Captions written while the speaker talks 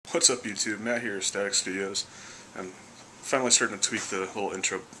What's up, YouTube? Matt here at StatiKStudios. I'm finally starting to tweak the little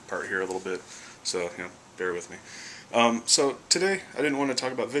intro part here a little bit, so bear with me. So today I didn't want to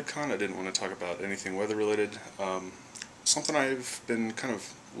talk about VidCon. I didn't want to talk about anything weather related. Something I've been kind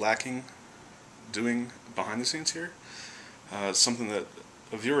of lacking doing behind the scenes here. Something that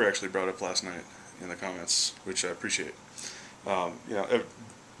a viewer actually brought up last night in the comments, which I appreciate.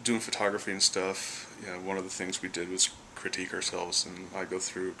 Doing photography and stuff, one of the things we did was critique ourselves, and I go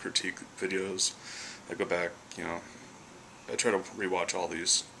through critique videos. I go back, I try to rewatch all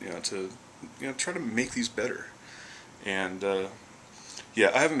these, to try to make these better. And I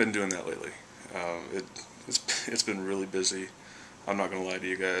haven't been doing that lately. It's been really busy. I'm not gonna lie to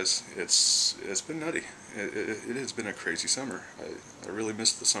you guys. It's been nutty. It has been a crazy summer. I really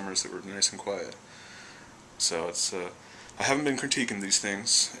missed the summers that were nice and quiet. So I haven't been critiquing these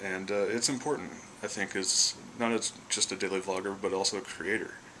things, and it's important, I think, as not as just a daily vlogger, but also a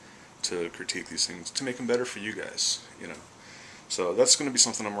creator, to critique these things, to make them better for you guys, So that's going to be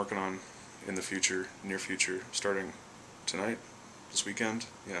something I'm working on in the future, near future, starting tonight, this weekend,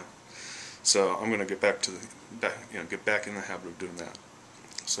 So I'm going to get back to get back in the habit of doing that.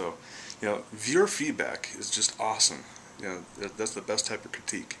 So, viewer feedback is just awesome. That's the best type of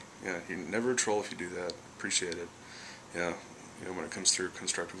critique. You're never a troll if you do that. Appreciate it. When it comes through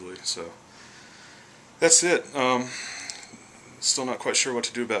constructively. So that's it. Still not quite sure what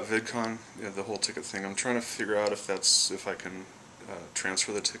to do about VidCon, the whole ticket thing. I'm trying to figure out if I can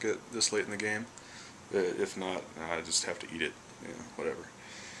transfer the ticket this late in the game. If not, I just have to eat it. Whatever.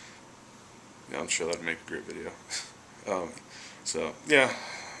 I'm sure that'd make a great video. I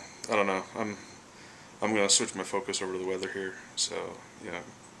don't know. I'm gonna switch my focus over to the weather here. So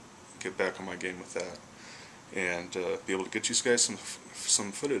get back on my game with that, and be able to get you guys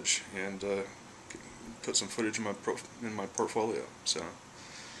some footage, and put some footage in my portfolio. So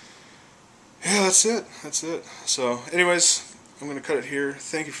that's it. So anyways, I'm gonna cut it here.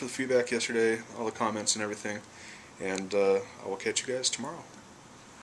 Thank you for the feedback yesterday, all the comments and everything, and I will catch you guys tomorrow.